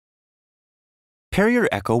Pair your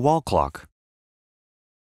Echo wall clock.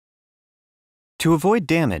 To avoid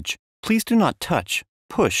damage, please do not touch,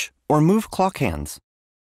 push, or move clock hands.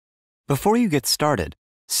 Before you get started,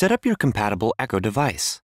 set up your compatible Echo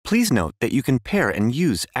device. Please note that you can pair and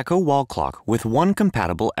use Echo wall clock with one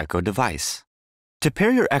compatible Echo device. To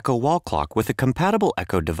pair your Echo wall clock with a compatible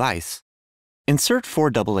Echo device, insert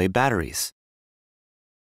 4 AA batteries.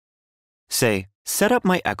 Say, set up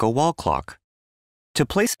my Echo wall clock. To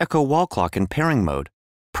place Echo wall clock in pairing mode,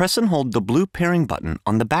 press and hold the blue pairing button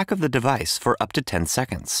on the back of the device for up to 10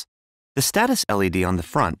 seconds. The status LED on the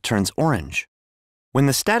front turns orange. When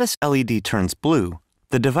the status LED turns blue,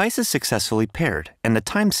 the device is successfully paired and the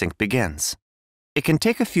time sync begins. It can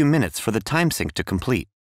take a few minutes for the time sync to complete.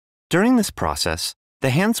 During this process,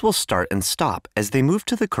 the hands will start and stop as they move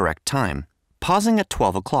to the correct time, pausing at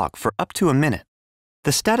 12 o'clock for up to a minute.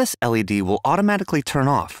 The status LED will automatically turn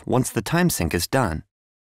off once the time sync is done.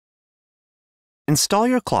 Install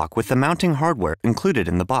your clock with the mounting hardware included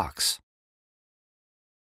in the box.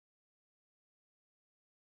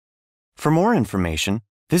 For more information,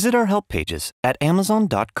 visit our help pages at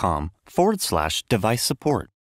amazon.com/device support.